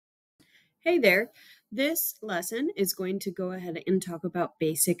Hey there. This lesson is going to go ahead and talk about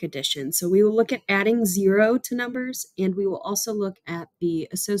basic addition. So we will look at adding 0 to numbers, and we will also look at the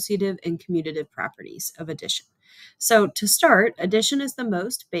associative and commutative properties of addition. So to start, addition is the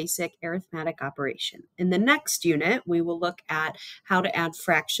most basic arithmetic operation. In the next unit, we will look at how to add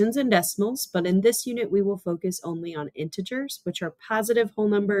fractions and decimals, but in this unit, we will focus only on integers, which are positive whole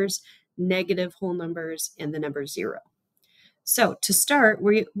numbers, negative whole numbers, and the number 0. So to start,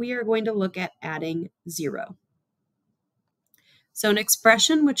 we are going to look at adding 0. So an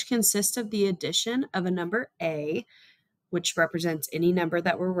expression which consists of the addition of a number a, which represents any number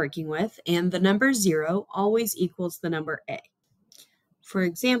that we're working with, and the number 0 always equals the number a. For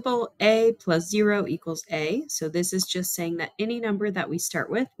example, a plus 0 equals a. So this is just saying that any number that we start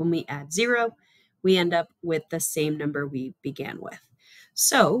with, when we add 0, we end up with the same number we began with.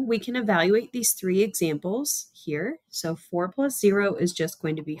 So we can evaluate these three examples here. So 4 plus 0 is just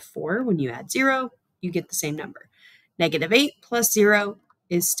going to be 4. When you add 0, you get the same number. Negative 8 plus 0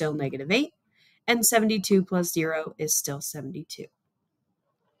 is still negative 8. And 72 plus 0 is still 72.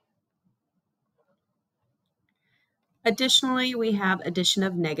 Additionally, we have addition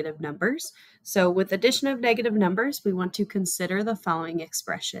of negative numbers. So with addition of negative numbers, we want to consider the following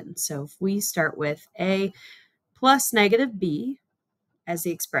expression. So if we start with a plus negative b, as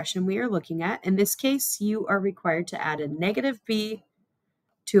the expression we are looking at. In this case, you are required to add a negative b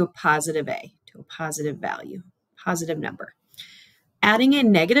to a positive a, to a positive value, positive number. Adding a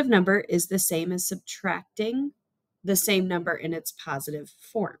negative number is the same as subtracting the same number in its positive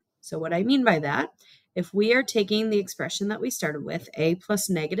form. So what I mean by that, if we are taking the expression that we started with, a plus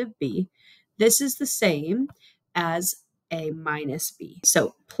negative b, this is the same as a minus b.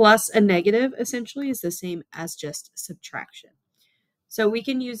 So plus a negative essentially is the same as just subtraction. So we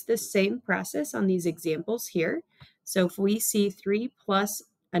can use this same process on these examples here. So if we see 3 plus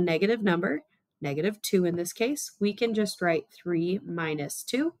a negative number, negative 2 in this case, we can just write 3 minus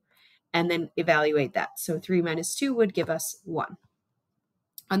 2 and then evaluate that. So 3 minus 2 would give us 1.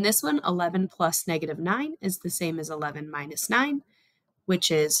 On this one, 11 plus negative 9 is the same as 11 minus 9,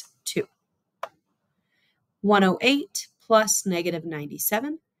 which is 2. 108 plus negative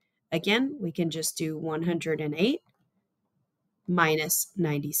 97. Again, we can just do 108 minus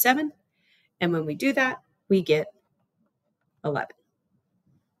 97. And when we do that, we get 11.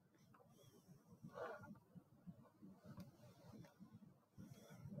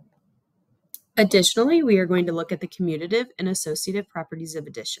 Additionally, we are going to look at the commutative and associative properties of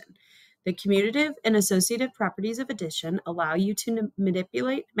addition. The commutative and associative properties of addition allow you to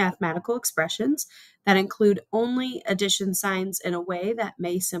manipulate mathematical expressions that include only addition signs in a way that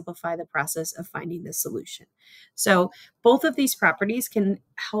may simplify the process of finding the solution. So both of these properties can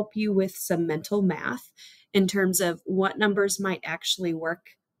help you with some mental math in terms of what numbers might actually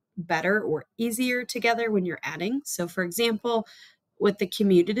work better or easier together when you're adding. So for example, with the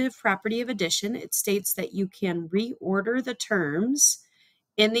commutative property of addition, it states that you can reorder the terms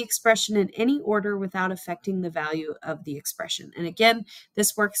in the expression in any order without affecting the value of the expression. And again,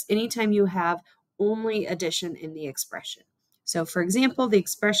 this works anytime you have only addition in the expression. So for example, the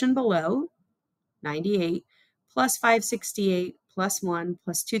expression below, 98 plus 568 plus 1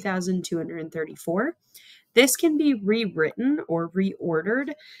 plus 2,234, this can be rewritten or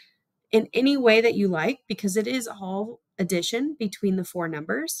reordered in any way that you like because it is all addition between the four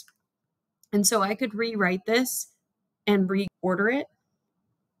numbers. And so I could rewrite this and reorder it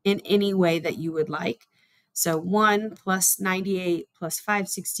in any way that you would like. So 1 plus 98 plus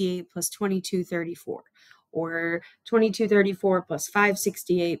 568 plus 2234, or 2234 plus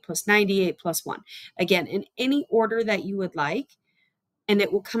 568 plus 98 plus 1. Again, in any order that you would like, and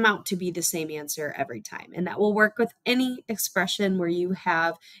it will come out to be the same answer every time. And that will work with any expression where you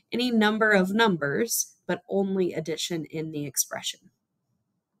have any number of numbers, but only addition in the expression.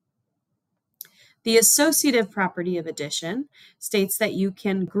 The associative property of addition states that you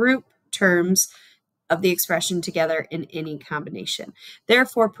can group terms of the expression together in any combination,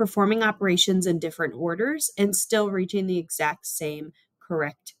 therefore performing operations in different orders and still reaching the exact same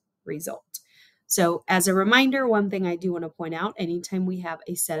correct result. So as a reminder, one thing I do want to point out, anytime we have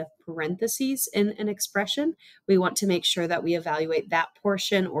a set of parentheses in an expression, we want to make sure that we evaluate that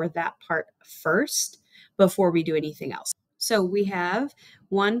portion or that part first before we do anything else. So we have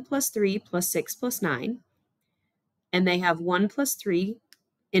 1 plus 3 plus 6 plus 9, and they have 1 plus 3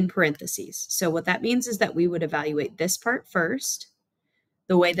 in parentheses. So what that means is that we would evaluate this part first.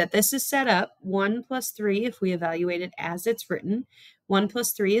 The way that this is set up, 1 plus 3, if we evaluate it as it's written, 1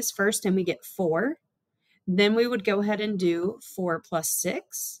 plus 3 is first and we get 4. Then we would go ahead and do 4 plus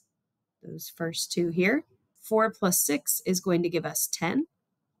 6, those first two here. 4 plus 6 is going to give us 10.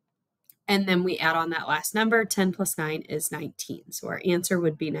 And then we add on that last number. 10 plus 9 is 19. So our answer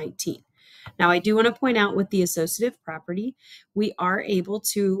would be 19. Now, I do want to point out with the associative property, we are able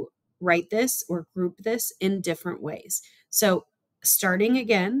to write this or group this in different ways. So starting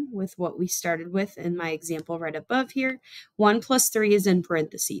again with what we started with in my example right above here, 1 plus 3 is in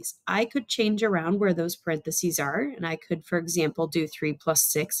parentheses. I could change around where those parentheses are, and I could, for example, do 3 plus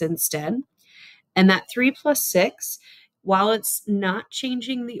 6 instead. And that 3 plus 6, while it's not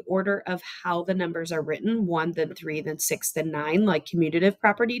changing the order of how the numbers are written, 1, then 3, then 6, then 9, like commutative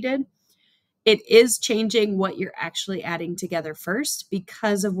property did, it is changing what you're actually adding together first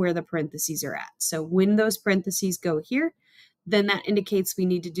because of where the parentheses are at. So when those parentheses go here, then that indicates we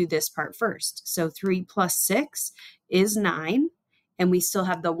need to do this part first. So 3 plus 6 is 9, and we still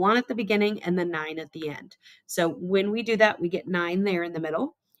have the 1 at the beginning and the 9 at the end. So when we do that, we get 9 there in the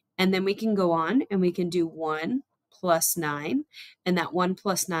middle, and then we can go on and we can do 1 plus 9, and that 1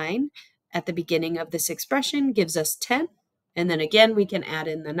 plus 9 at the beginning of this expression gives us 10, and then again we can add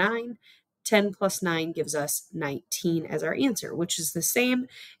in the 9. 10 plus 9 gives us 19 as our answer, which is the same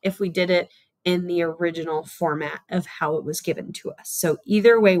if we did it in the original format of how it was given to us. So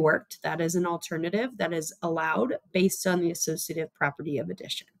either way worked. That is an alternative that is allowed based on the associative property of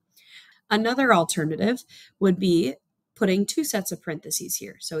addition. Another alternative would be putting 2 sets of parentheses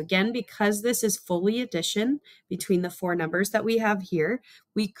here. So again, because this is fully addition between the 4 numbers that we have here,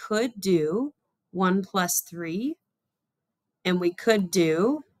 we could do 1 plus 3, and we could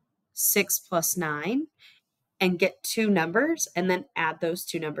do 6 plus 9 and get 2 numbers and then add those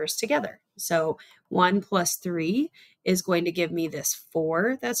 2 numbers together. So 1 plus 3 is going to give me this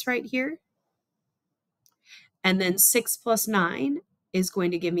 4 that's right here. And then 6 plus 9 is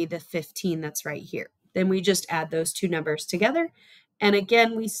going to give me the 15 that's right here. Then we just add those 2 numbers together. And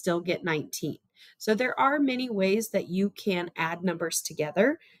again, we still get 19. So there are many ways that you can add numbers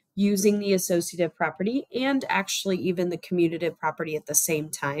together using the associative property and actually even the commutative property at the same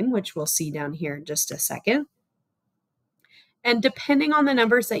time, which we'll see down here in just a second. And depending on the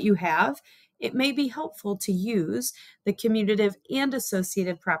numbers that you have, it may be helpful to use the commutative and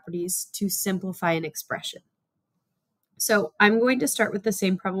associative properties to simplify an expression. So I'm going to start with the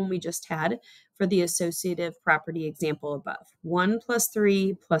same problem we just had for the associative property example above. 1 plus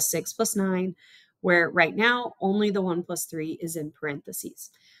 3 plus 6 plus 9, where right now only the 1 plus 3 is in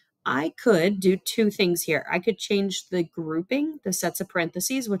parentheses. I could do 2 things here. I could change the grouping, the sets of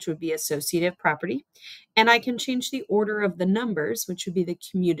parentheses, which would be associative property, and I can change the order of the numbers, which would be the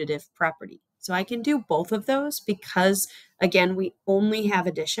commutative property. So I can do both of those because, again, we only have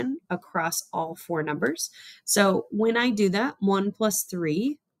addition across all 4 numbers. So when I do that, 1 plus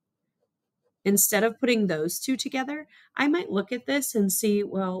 3, instead of putting those 2 together, I might look at this and see,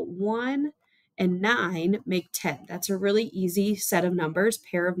 well, 1 and 9 make 10. That's a really easy set of numbers,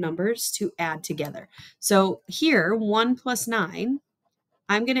 pair of numbers to add together. So here, 1 plus 9,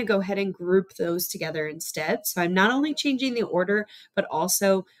 I'm going to go ahead and group those together instead. So I'm not only changing the order, but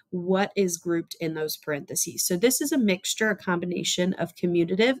also what is grouped in those parentheses. So this is a mixture, a combination of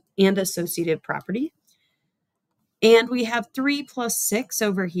commutative and associative property. And we have 3 plus 6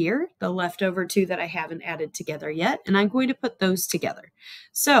 over here, the leftover 2 that I haven't added together yet, and I'm going to put those together.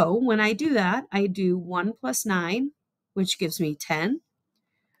 So when I do that, I do 1 plus 9, which gives me 10,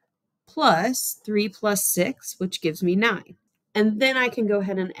 plus 3 plus 6, which gives me 9. And then I can go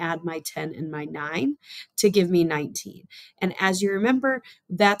ahead and add my 10 and my 9 to give me 19. And as you remember,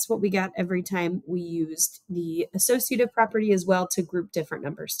 that's what we got every time we used the associative property as well to group different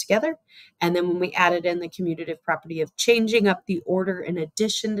numbers together. And then when we added in the commutative property of changing up the order in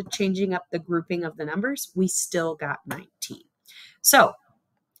addition to changing up the grouping of the numbers, we still got 19. So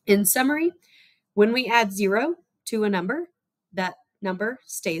in summary, when we add 0 to a number, that number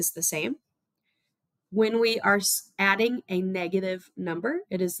stays the same. When we are adding a negative number,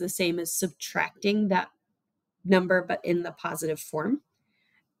 it is the same as subtracting that number, but in the positive form.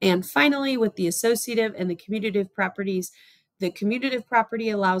 And finally, with the associative and the commutative properties, the commutative property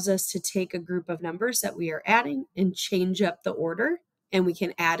allows us to take a group of numbers that we are adding and change up the order, and we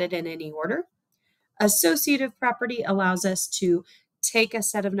can add it in any order. Associative property allows us to take a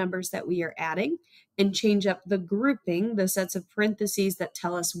set of numbers that we are adding and change up the grouping, the sets of parentheses that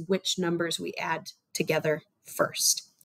tell us which numbers we add together first.